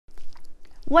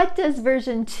What does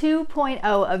version 2.0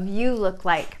 of you look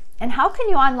like? And how can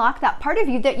you unlock that part of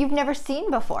you that you've never seen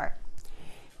before?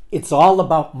 It's all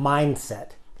about mindset.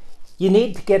 You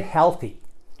need to get healthy.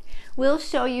 We'll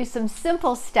show you some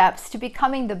simple steps to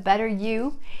becoming the better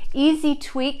you, easy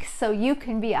tweaks so you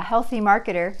can be a healthy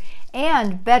marketer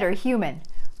and better human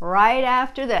right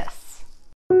after this.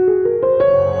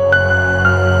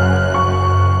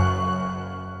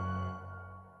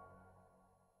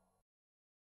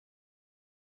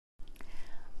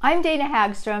 I'm Dana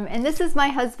Hagstrom, and this is my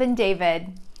husband,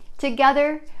 David.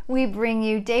 Together, we bring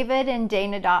you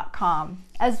AskDavidnDana.com,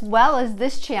 as well as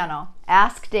this channel,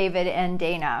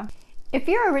 AskDavidnDana. If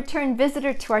you're a return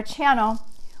visitor to our channel,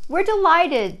 we're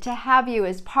delighted to have you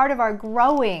as part of our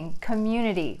growing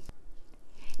community.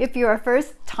 If you're a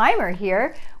first-timer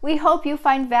here, we hope you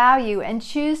find value and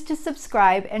choose to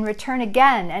subscribe and return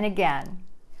again and again.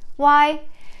 Why?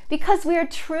 Because we are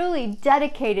truly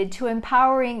dedicated to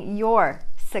empowering your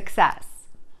success.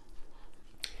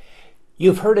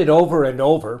 You've heard it over and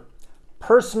over.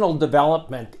 Personal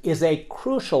development is a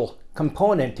crucial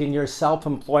component in your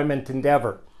self-employment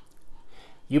endeavor.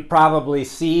 You probably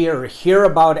see or hear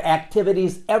about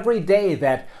activities every day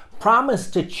that promise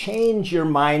to change your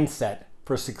mindset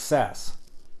for success.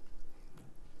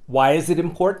 Why is it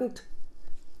important?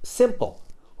 Simple.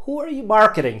 Who are you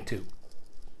marketing to?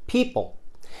 People.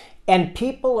 And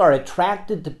people are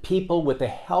attracted to people with a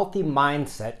healthy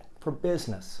mindset for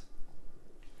business.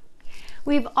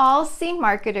 We've all seen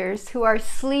marketers who are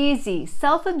sleazy,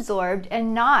 self-absorbed,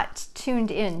 and not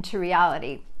tuned in to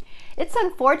reality. It's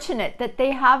unfortunate that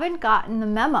they haven't gotten the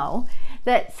memo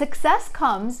that success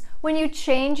comes when you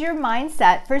change your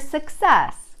mindset for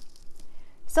success.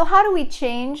 So how do we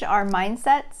change our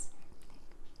mindsets?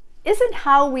 Isn't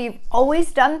how we've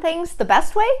always done things the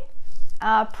best way?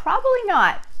 Probably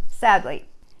not. Sadly,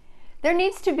 there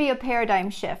needs to be a paradigm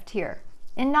shift here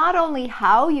in not only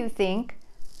how you think,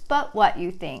 but what you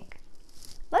think.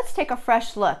 Let's take a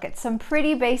fresh look at some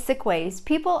pretty basic ways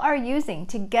people are using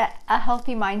to get a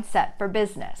healthy mindset for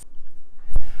business.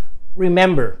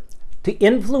 Remember, to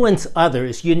influence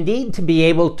others, you need to be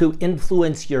able to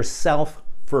influence yourself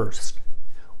first.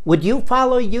 Would you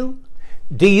follow you?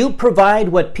 Do you provide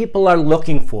what people are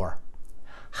looking for?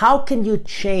 How can you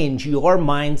change your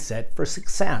mindset for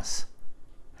success?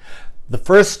 The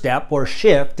first step or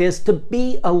shift is to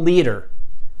be a leader.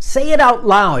 Say it out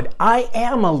loud, I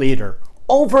am a leader,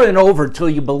 over and over till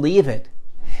you believe it.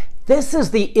 This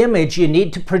is the image you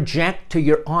need to project to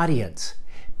your audience.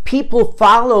 People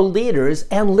follow leaders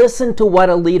and listen to what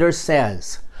a leader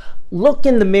says. Look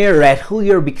in the mirror at who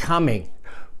you're becoming.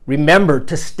 Remember,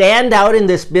 to stand out in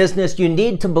this business, you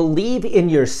need to believe in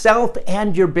yourself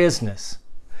and your business.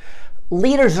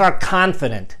 Leaders are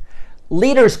confident.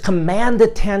 Leaders command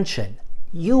attention.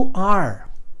 You are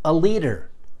a leader.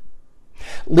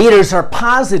 Leaders are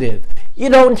positive. You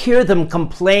don't hear them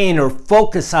complain or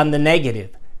focus on the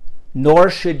negative, nor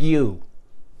should you.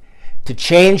 To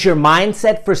change your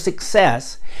mindset for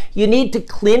success, you need to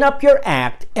clean up your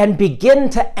act and begin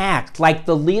to act like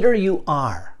the leader you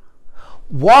are.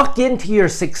 Walk into your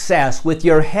success with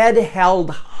your head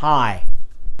held high.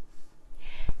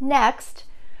 Next,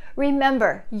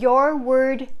 remember, your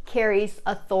word carries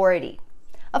authority.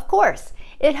 Of course,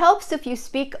 it helps if you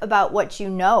speak about what you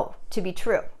know to be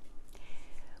true.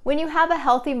 When you have a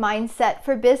healthy mindset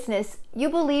for business, you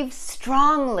believe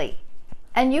strongly,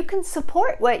 and you can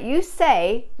support what you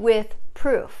say with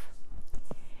proof.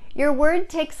 Your word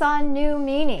takes on new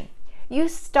meaning. You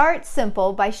start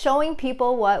simple by showing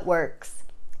people what works.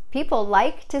 People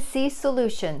like to see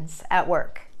solutions at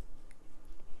work.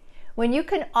 When you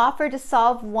can offer to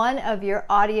solve one of your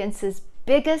audience's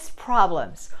biggest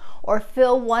problems or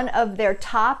fill one of their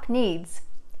top needs,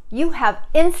 you have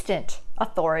instant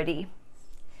authority.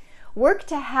 Work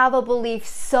to have a belief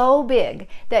so big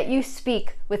that you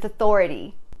speak with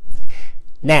authority.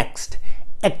 Next,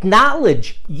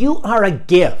 acknowledge you are a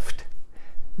gift.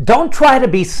 Don't try to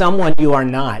be someone you are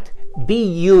not. Be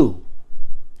you.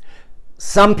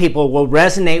 Some people will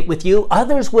resonate with you,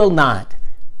 others will not.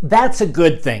 That's a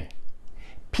good thing.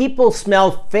 People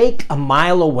smell fake a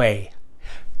mile away.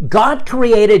 God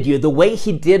created you the way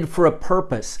He did for a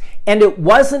purpose, and it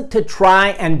wasn't to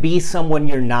try and be someone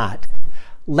you're not.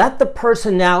 Let the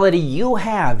personality you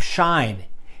have shine.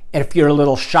 And if you're a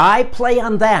little shy, play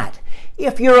on that.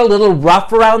 If you're a little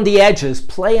rough around the edges,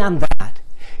 play on that.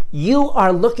 You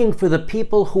are looking for the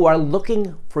people who are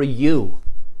looking for you.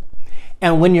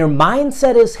 And when your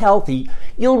mindset is healthy,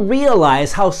 you'll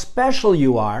realize how special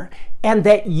you are and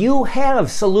that you have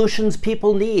solutions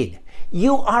people need.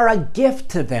 You are a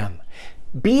gift to them.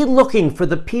 Be looking for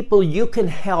the people you can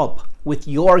help with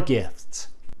your gifts.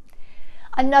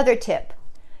 Another tip,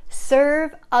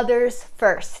 serve others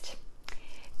first.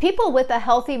 People with a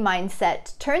healthy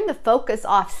mindset turn the focus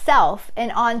off self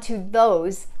and onto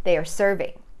those they are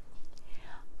serving.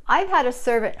 I've had a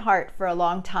servant heart for a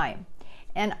long time,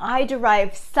 and I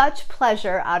derive such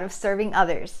pleasure out of serving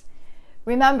others.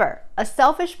 Remember, a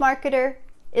selfish marketer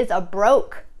is a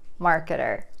broke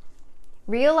marketer.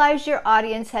 Realize your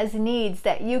audience has needs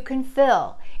that you can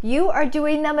fill. You are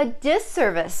doing them a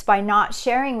disservice by not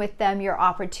sharing with them your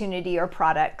opportunity or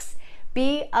products.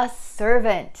 Be a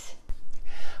servant.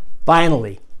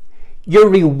 Finally, your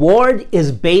reward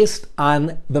is based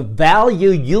on the value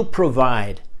you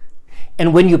provide.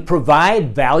 And when you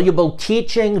provide valuable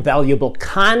teaching, valuable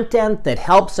content that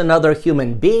helps another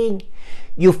human being,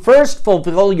 you first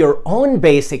fulfill your own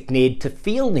basic need to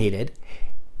feel needed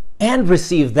and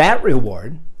receive that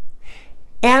reward.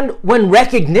 And when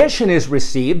recognition is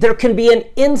received, there can be an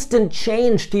instant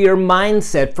change to your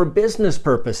mindset for business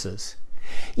purposes.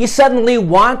 You suddenly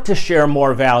want to share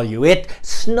more value. It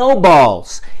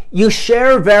snowballs. You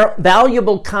share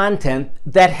valuable content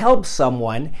that helps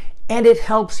someone, and it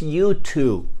helps you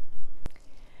too.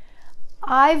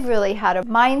 I've really had a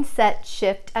mindset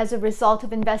shift as a result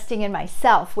of investing in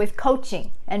myself with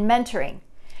coaching and mentoring.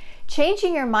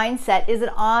 Changing your mindset is an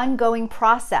ongoing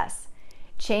process.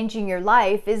 Changing your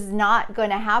life is not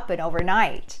going to happen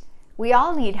overnight. We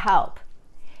all need help.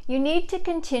 You need to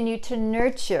continue to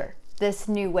nurture this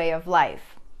new way of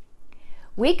life.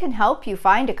 We can help you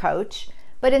find a coach,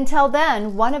 but until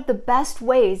then, one of the best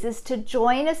ways is to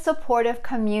join a supportive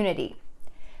community.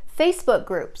 Facebook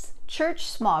groups, church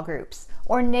small groups,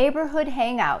 or neighborhood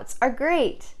hangouts are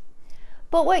great.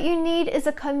 But what you need is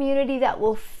a community that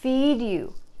will feed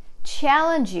you,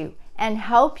 challenge you, and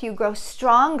help you grow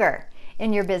stronger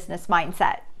in your business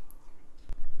mindset.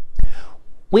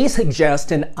 We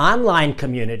suggest an online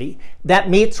community that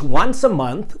meets once a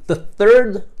month, the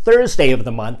third Thursday of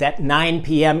the month at 9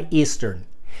 p.m. Eastern.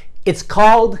 It's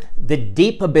called The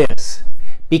Deep Abyss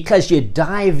because you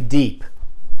dive deep.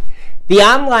 The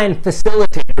online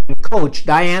facilitator and coach,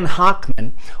 Diane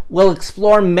Hockman, will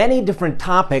explore many different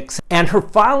topics, and her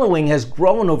following has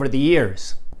grown over the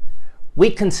years. We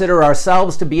consider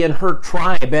ourselves to be in her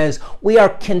tribe as we are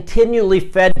continually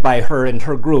fed by her and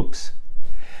her groups.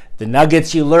 The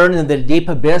nuggets you learn in the Deep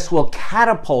Abyss will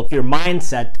catapult your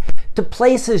mindset to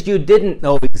places you didn't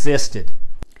know existed.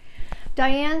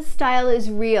 Diane's style is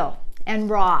real and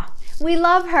raw. We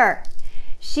love her.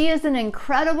 She is an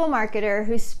incredible marketer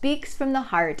who speaks from the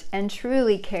heart and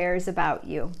truly cares about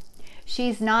you.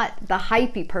 She's not the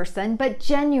hypey person, but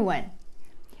genuine.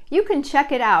 You can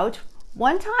check it out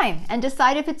one time and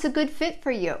decide if it's a good fit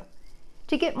for you.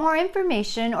 To get more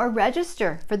information or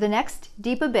register for the next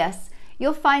Deep Abyss,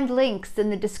 you'll find links in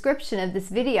the description of this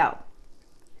video.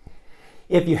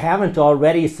 If you haven't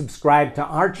already subscribed to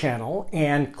our channel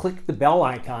and clicked the bell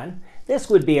icon, this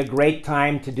would be a great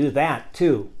time to do that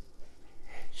too.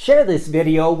 Share this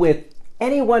video with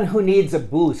anyone who needs a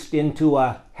boost into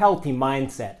a healthy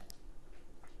mindset.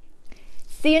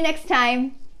 See you next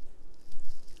time.